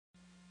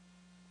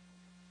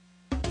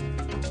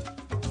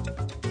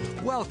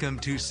Welcome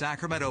to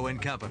Sacramento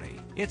Company.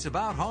 It's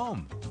about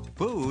home,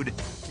 food,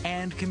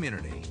 and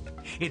community.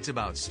 It's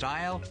about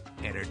style,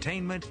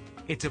 entertainment.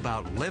 It's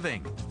about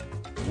living.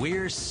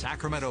 We're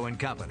Sacramento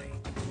Company.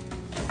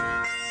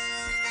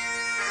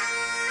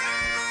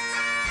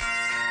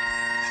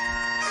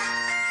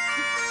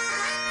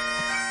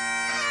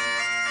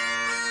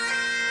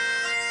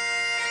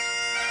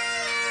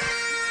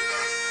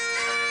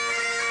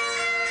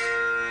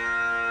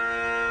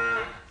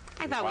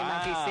 I thought we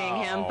might be seeing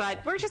him,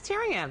 but we're just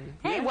hearing him.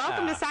 Hey,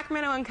 welcome to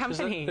Sacramento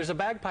Company. There's a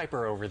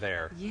bagpiper over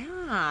there.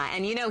 Yeah,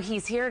 and you know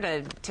he's here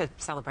to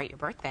celebrate your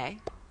birthday.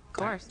 Of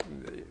course.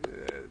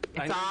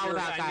 It's all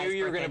about guys' I knew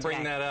you were going to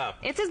bring that up.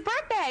 It's his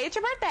birthday. It's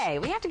your birthday.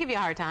 We have to give you a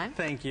hard time.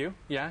 Thank you.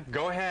 Yeah,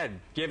 go ahead.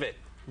 Give it.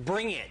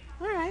 Bring it.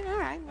 All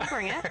right. We'll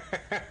bring it.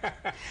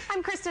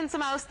 I'm Kristen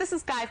Samos. This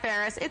is Guy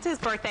Ferris. It's his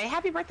birthday.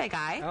 Happy birthday,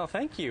 Guy. Oh,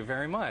 thank you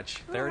very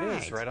much. There it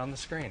is, right on the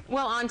screen.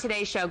 Well, on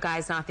today's show,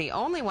 Guy's not the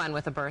only one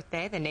with a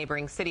birthday. The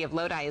neighboring city of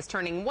Lodi is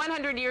turning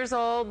 100 years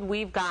old.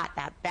 We've got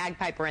that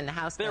bagpiper in the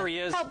house. There he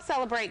is. Help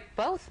celebrate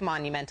both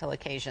monumental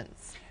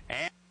occasions.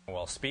 And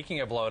well,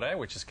 speaking of Lodi,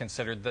 which is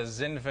considered the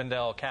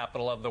Zinfandel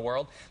capital of the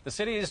world, the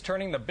city is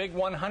turning the big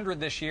 100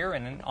 this year,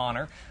 and in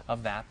honor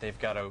of that, they've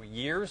got a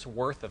year's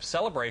worth of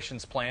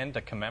celebrations planned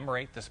to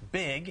commemorate this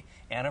big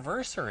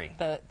anniversary.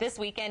 This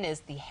weekend is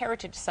the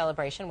Heritage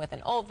Celebration with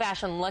an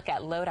old-fashioned look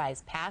at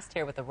Lodi's past.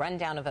 Here with a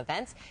rundown of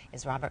events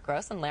is Robert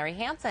Gross and Larry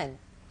Hansen.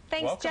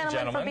 Thanks, Welcome,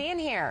 gentlemen, for being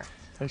here.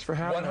 Thanks for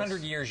having us.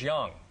 100 years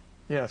young.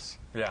 Yes.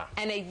 Yeah.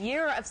 And a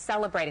year of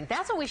celebrating.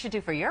 That's what we should do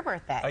for your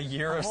birthday. A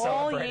year of whole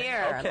celebrating.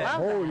 Year. Okay. Love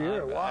Whole that.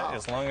 year. Wow.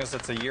 As long as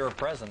it's a year of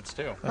presents,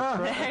 too.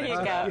 There you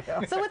go.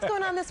 So what's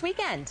going on this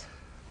weekend?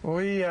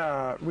 We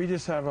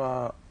just have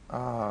a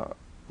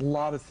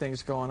lot of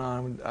things going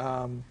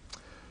on.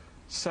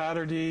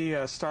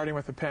 Saturday, starting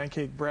with a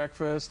pancake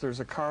breakfast,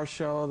 there's a car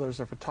show, there's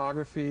a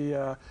photography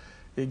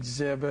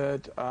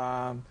exhibit.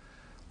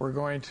 We're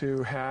going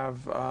to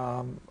have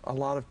a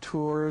lot of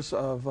tours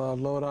of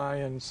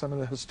Lodi and some of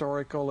the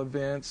historical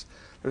events.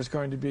 There's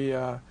going to be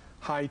a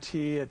high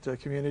tea at the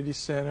community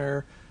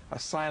center, a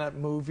silent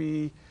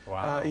movie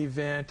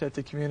event at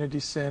the community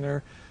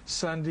center.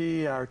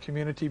 Sunday, our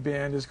community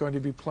band is going to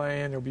be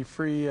playing. There'll be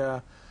free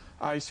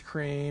ice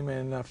cream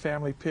and a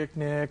family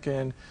picnic,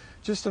 and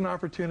just an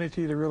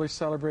opportunity to really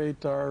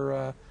celebrate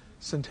our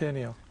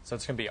Centennial. So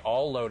it's going to be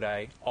all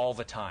Lodi all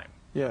the time.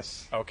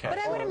 Yes. Okay. But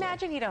I would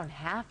imagine you don't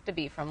have to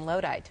be from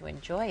Lodi to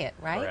enjoy it,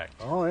 right? Correct.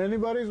 Oh,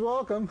 anybody's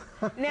welcome.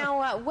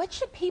 Now, what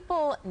should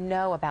people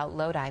know about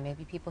Lodi,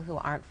 maybe people who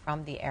aren't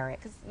from the area?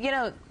 Because, you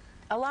know,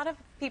 a lot of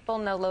people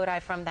know Lodi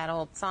from that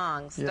old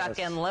song, Stuck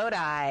in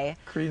Lodi.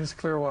 Creedence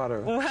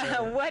Clearwater.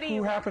 What do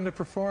you... Who happened to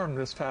perform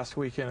this past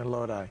weekend in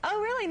Lodi.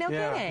 Oh, really? No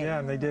kidding? Yeah,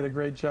 and they did a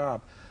great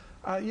job.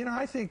 You know,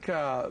 I think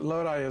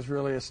Lodi is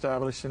really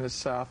establishing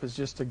itself as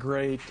just a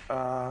great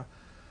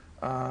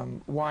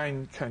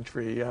wine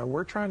country.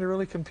 We're trying to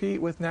really compete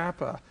with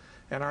Napa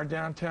and our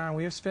downtown.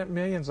 We have spent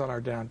millions on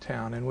our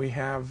downtown, and we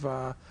have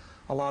a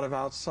lot of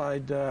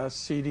outside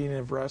seating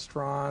of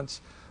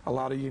restaurants, a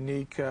lot of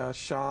unique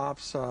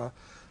shops,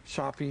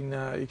 shopping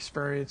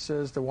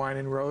experiences. The Wine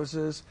and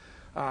Roses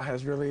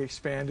has really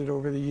expanded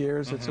over the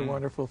years. It's a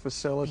wonderful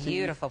facility.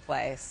 Beautiful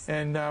place.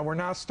 And we're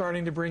now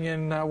starting to bring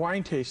in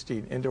wine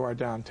tasting into our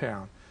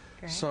downtown.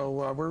 Great.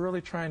 So we're really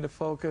trying to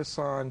focus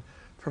on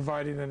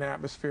providing an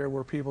atmosphere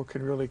where people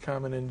can really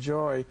come and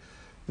enjoy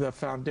the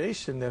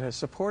foundation that has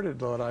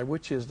supported Lodi,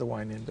 which is the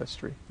wine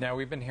industry. Now,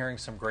 we've been hearing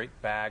some great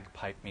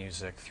bagpipe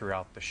music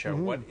throughout the show.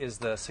 What is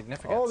the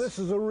significance? Oh, this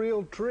is a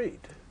real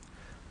treat.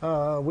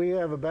 We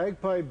have a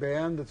bagpipe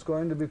band that's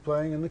going to be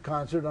playing in the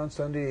concert on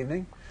Sunday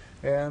evening,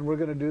 and we're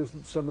going to do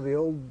some of the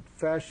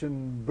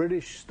old-fashioned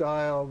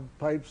British-style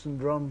pipes and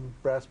drum,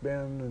 brass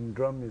band and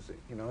drum music.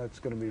 You know, it's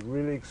going to be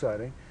really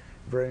exciting.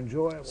 Very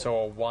enjoyable. So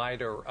a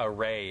wide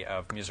array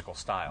of musical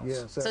styles. Yes,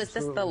 So absolutely. is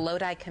this the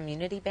Lodi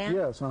Community Band?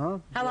 Yes,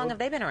 How long have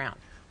they been around?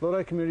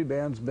 Lodi Community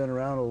Band's been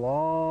around a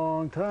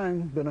long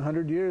time, been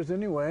 100 years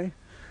anyway.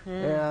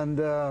 And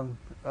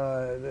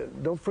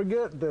don't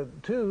forget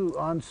that, too,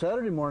 on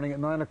Saturday morning at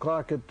 9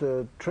 o'clock at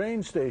the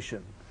train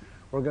station,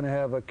 we're going to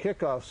have a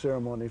kickoff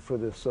ceremony for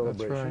this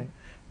celebration. That's right.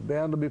 The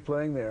band will be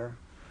playing there.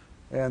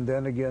 And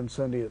then again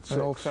Sunday at 6.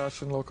 An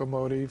old-fashioned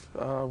locomotive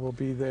will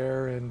be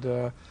there,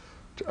 and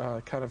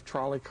kind of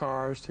trolley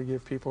cars to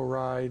give people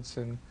rides,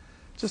 and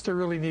just a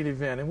really neat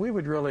event. And we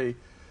would really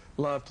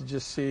love to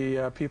just see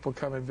people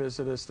come and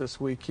visit us this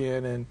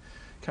weekend and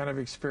kind of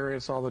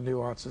experience all the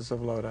nuances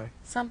of Lodi.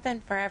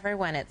 Something for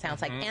everyone, it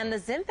sounds like. And the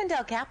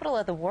Zinfandel capital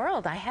of the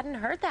world. I hadn't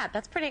heard that.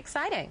 That's pretty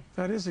exciting.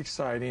 That is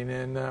exciting,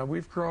 and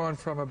we've grown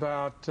from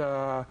about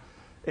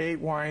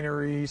 8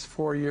 wineries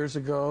 4 years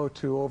ago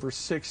to over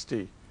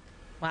 60.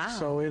 Wow.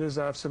 So it is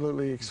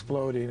absolutely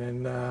exploding,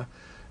 and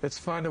it's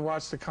fun to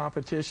watch the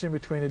competition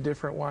between the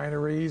different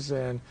wineries,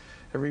 and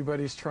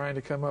everybody's trying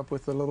to come up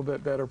with a little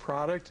bit better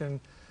product,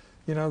 and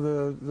you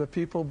know, the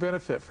people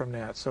benefit from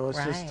that. So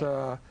it's just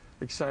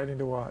exciting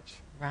to watch.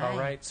 Right. All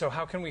right. So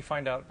how can we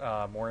find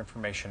out more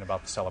information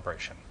about the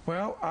celebration?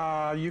 Well,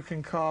 you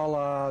can call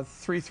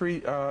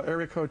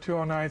area code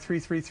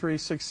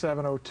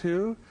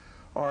 209-333-6702,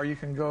 or you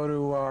can go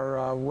to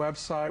our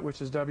website,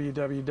 which is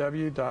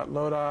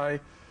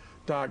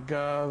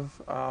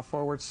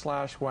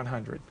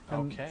www.lodi.gov/100.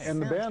 Okay.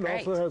 And the Sounds band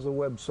great. also has a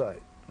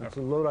website. It's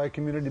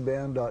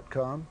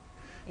LodiCommunityBand.com,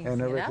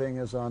 and everything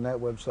is on that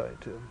website,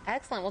 too.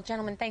 Excellent. Well,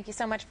 gentlemen, thank you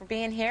so much for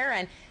being here,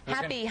 and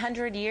happy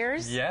 100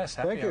 years. Yes,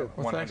 happy Thank you.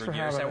 Well, 100 thanks for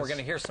years. having And we're us. going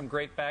to hear some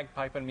great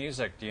bagpipe and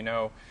music. Do you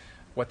know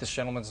what this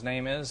gentleman's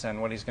name is and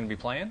what he's going to be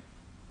playing?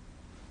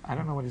 I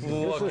don't know what he's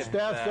doing. Look This is at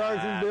Staff that.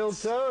 Sergeant Bill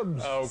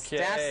Tubbs. Okay.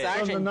 Staff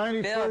Sargeant From the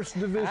 91st Bill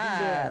Division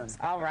Band. Tubbs.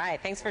 All right.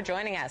 Thanks for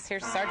joining us.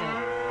 Here's Sergeant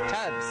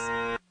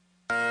Tubbs.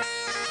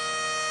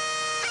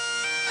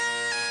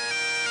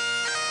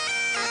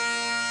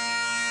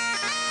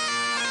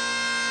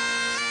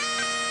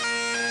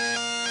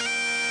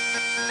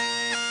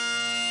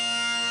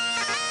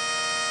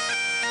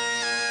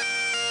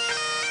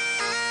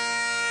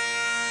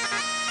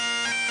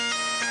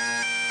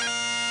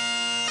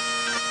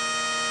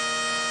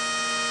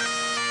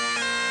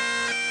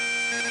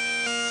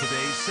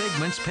 Today's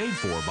segment's paid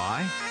for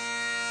by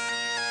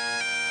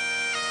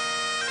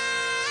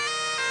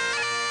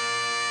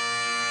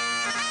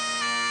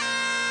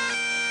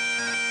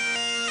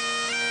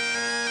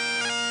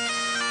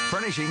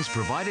Furnishings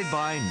provided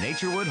by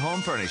Naturewood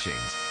Home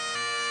Furnishings.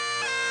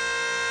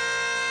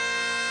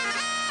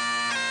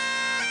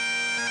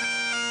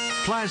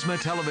 Plasma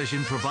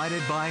television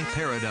provided by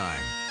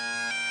Paradigm.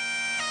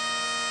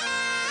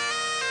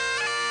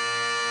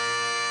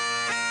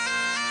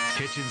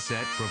 Kitchen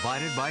set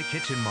provided by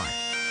Kitchen Mart.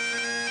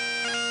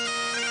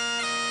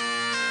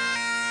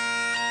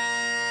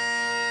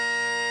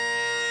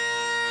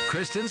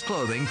 Kristen's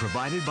clothing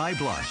provided by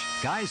Blush.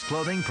 Guys'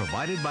 clothing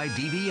provided by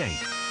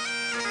DV8.